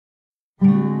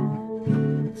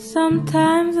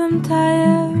Sometimes I'm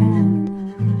tired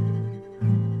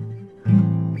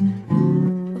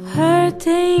of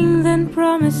hurting then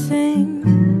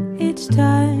promising each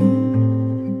time.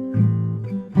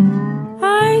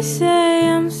 I say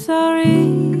I'm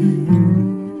sorry,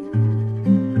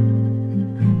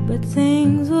 but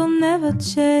things will never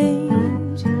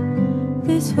change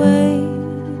this way.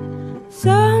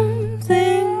 Some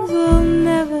things will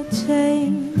never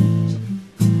change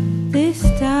this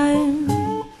time.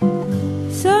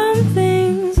 Some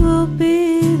things will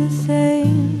be the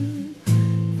same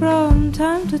from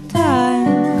time to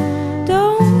time.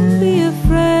 Don't be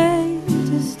afraid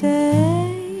to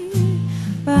stay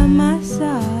by my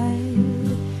side.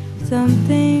 Some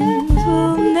things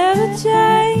will never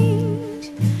change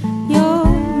your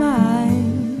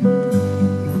mind.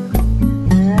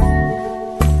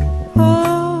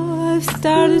 Oh, I've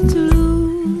started to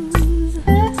lose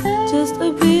just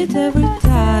a bit every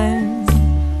time.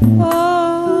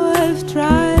 Oh, I've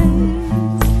tried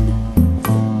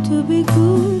to be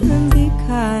good and be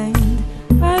kind.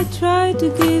 I try to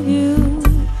give you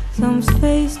some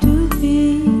space to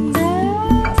be,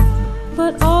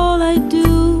 but all I do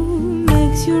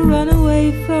makes you run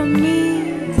away from me.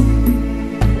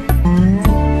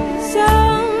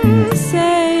 Some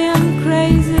say I'm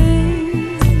crazy,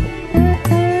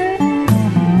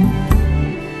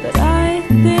 but I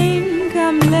think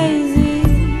I'm lazy.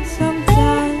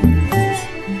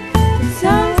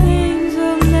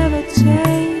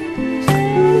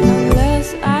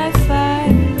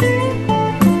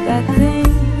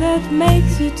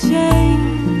 Makes you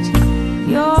change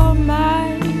your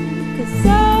mind, 'cause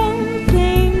some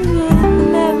things will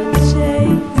never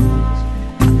change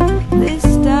this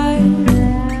time.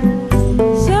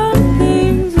 Some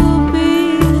things will be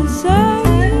the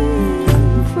same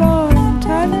from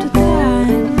time to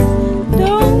time.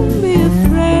 Don't be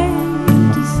afraid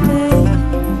to stay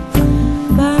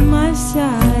by my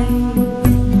side.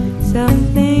 Some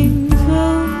things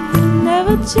will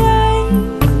never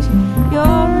change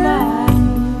your life.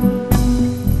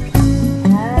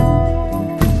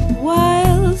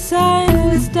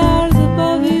 Stars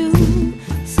above you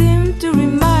seem to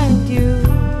remind you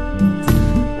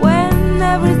when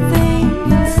everything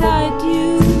inside you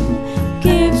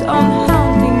keeps on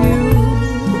haunting you.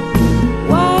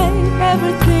 Why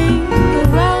everything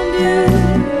around you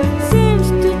seems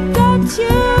to touch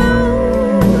you.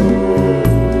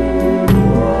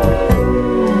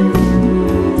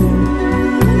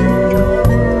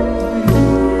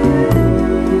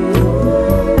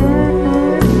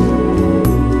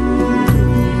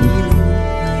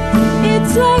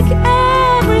 It's like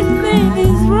everything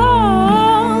is wrong.